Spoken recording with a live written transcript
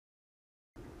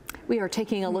We are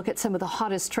taking a look at some of the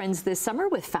hottest trends this summer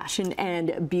with fashion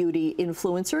and beauty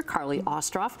influencer Carly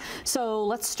Ostroff. So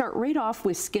let's start right off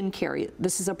with skincare.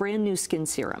 This is a brand new skin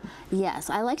serum. Yes,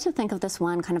 I like to think of this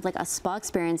one kind of like a spa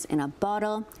experience in a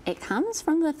bottle. It comes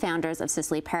from the founders of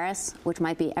Sisley Paris, which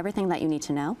might be everything that you need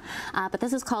to know. But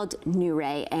this is called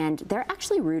Nuray, and they're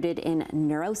actually rooted in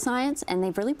neuroscience, and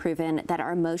they've really proven that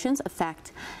our emotions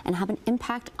affect and have an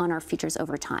impact on our features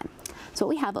over time. So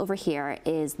what we have over here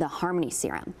is the Harmony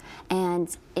Serum,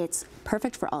 and it's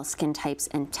perfect for all skin types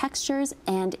and textures,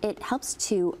 and it helps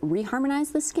to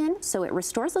reharmonize the skin, so it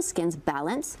restores the skin's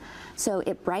balance, so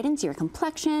it brightens your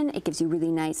complexion, it gives you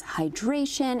really nice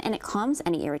hydration, and it calms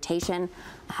any irritation.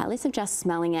 I highly suggest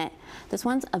smelling it. This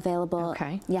one's available,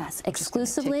 yes,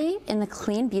 exclusively in the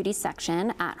clean beauty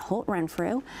section at Holt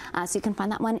Renfrew, so you can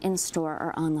find that one in store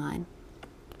or online.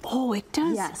 Oh, it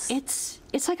does. Yes.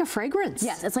 It's like a fragrance.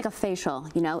 Yes, it's like a facial,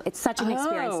 you know. It's such an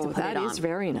experience to put it on. That is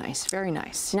very nice, very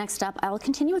nice. Next up, I will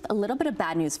continue with a little bit of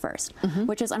bad news first,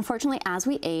 which is unfortunately as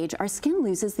we age, our skin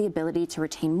loses the ability to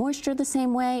retain moisture the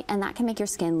same way, and that can make your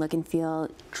skin look and feel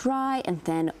dry and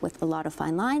thin with a lot of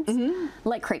fine lines,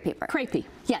 like crepe paper. Crepey.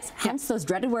 Yes, hence those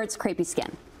dreaded words, crepey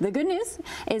skin. The good news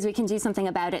is we can do something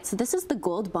about it. So this is the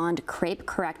Gold Bond Crepe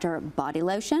Corrector Body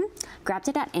Lotion. Grabbed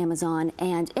it at Amazon,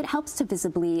 and it helps to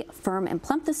visibly firm and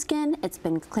plump the skin. It's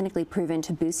been clinically proven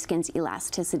to boost skin's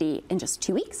elasticity in just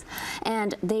 2 weeks.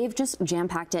 And they've just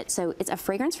jam-packed it. So it's a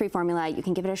fragrance-free formula. You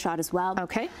can give it a shot as well.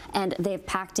 Okay. And they've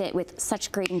packed it with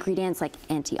such great ingredients like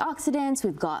antioxidants.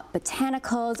 We've got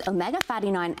botanicals, omega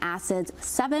fatty acids,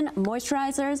 7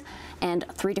 moisturizers, and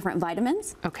 3 different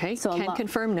vitamins. Okay, so can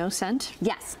confirm no scent?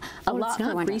 Yes, a lot. It's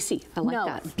not greasy. I like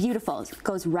that. No, beautiful. It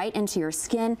goes right into your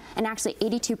skin, and actually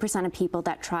 82% of people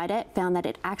that tried it found that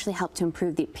it actually helped to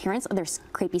improve the appearance of their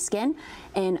crepey skin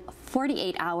in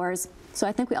 48 hours. So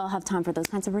I think we all have time for those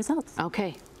kinds of results.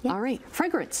 Okay. Yeah. All right.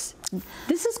 Fragrance.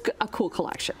 This is a cool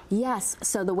collection. Yes.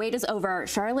 So the wait is over.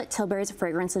 Charlotte Tilbury's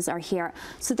fragrances are here.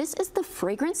 So this is the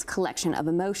fragrance collection of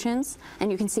emotions.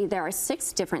 And you can see there are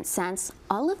 6 different scents.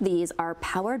 All of these are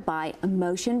powered by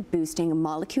emotion-boosting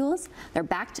molecules. They're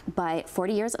backed by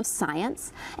 40 years of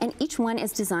science. And each one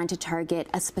is designed to target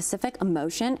a specific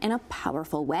emotion in a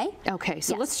powerful way. Okay.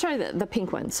 So let's try the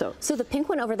pink one. So the pink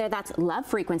one over there, that's Love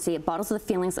Frequency. It bottles the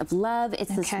feelings of love.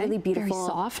 It's this really beautiful, very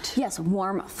soft. Yes,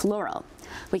 warm floral.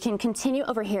 We can continue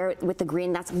over here with the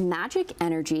green. That's Magic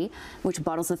Energy, which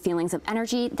bottles the feelings of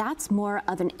energy. That's more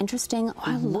of an interesting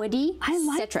woody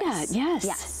citrus. That. Yes.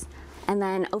 Yes. And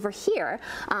then over here,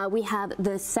 we have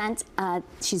the scent,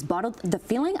 she's bottled the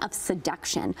feeling of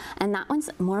seduction. And that one's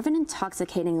more of an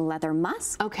intoxicating leather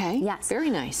musk. Okay. Yes. Very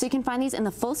nice. So you can find these in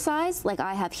the full size, like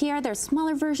I have here. There's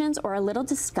smaller versions or a little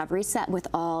discovery set with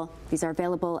all. These are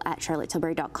available at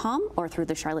charlottetilbury.com or through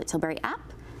the Charlotte Tilbury app.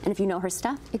 And if you know her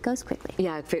stuff, it goes quickly.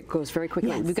 Yeah, it goes very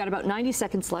quickly. Yes. We've got about 90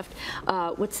 seconds left.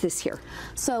 What's this here?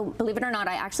 So, believe it or not,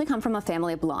 I actually come from a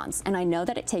family of blondes, and I know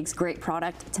that it takes great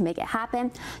product to make it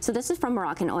happen. So this is from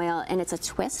Moroccan Oil, and it's a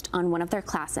twist on one of their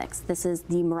classics. This is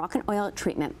the Moroccan Oil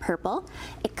Treatment Purple.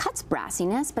 It cuts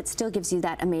brassiness, but still gives you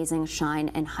that amazing shine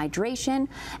and hydration.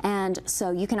 And so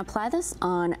you can apply this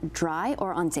on dry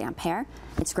or on damp hair.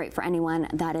 It's great for anyone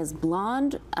that is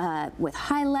blonde with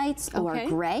highlights or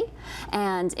gray.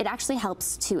 And it actually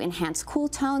helps to enhance cool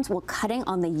tones while cutting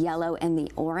on the yellow and the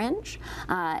orange.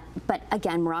 But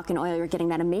again, Moroccan Oil, you're getting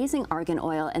that amazing argan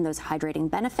oil and those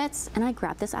hydrating benefits. And I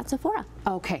grabbed this at Sephora.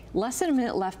 Okay, less than a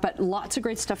minute left, but lots of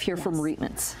great stuff here from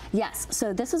Reitmans. Yes,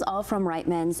 so this is all from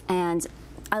Reitmans, and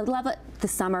I love it the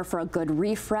summer for a good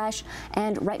refresh,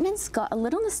 and Reitmans got a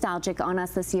little nostalgic on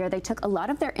us this year. They took a lot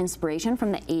of their inspiration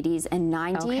from the 80s and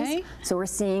 90s. Okay. So we're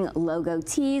seeing logo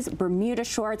tees, Bermuda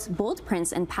shorts, bold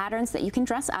prints and patterns that you can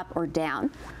dress up or down.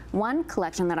 One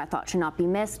collection that I thought should not be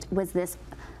missed was this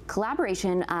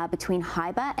collaboration between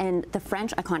Haiba and the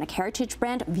French iconic heritage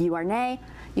brand Vuarnet.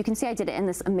 You can see I did it in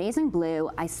this amazing blue.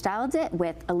 I styled it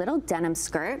with a little denim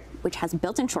skirt, which has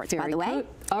built-in shorts, by the way.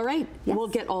 All right, we'll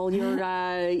get all your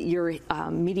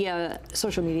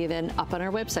social media then up on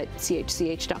our website,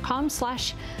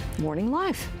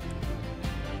 chch.com/morninglive.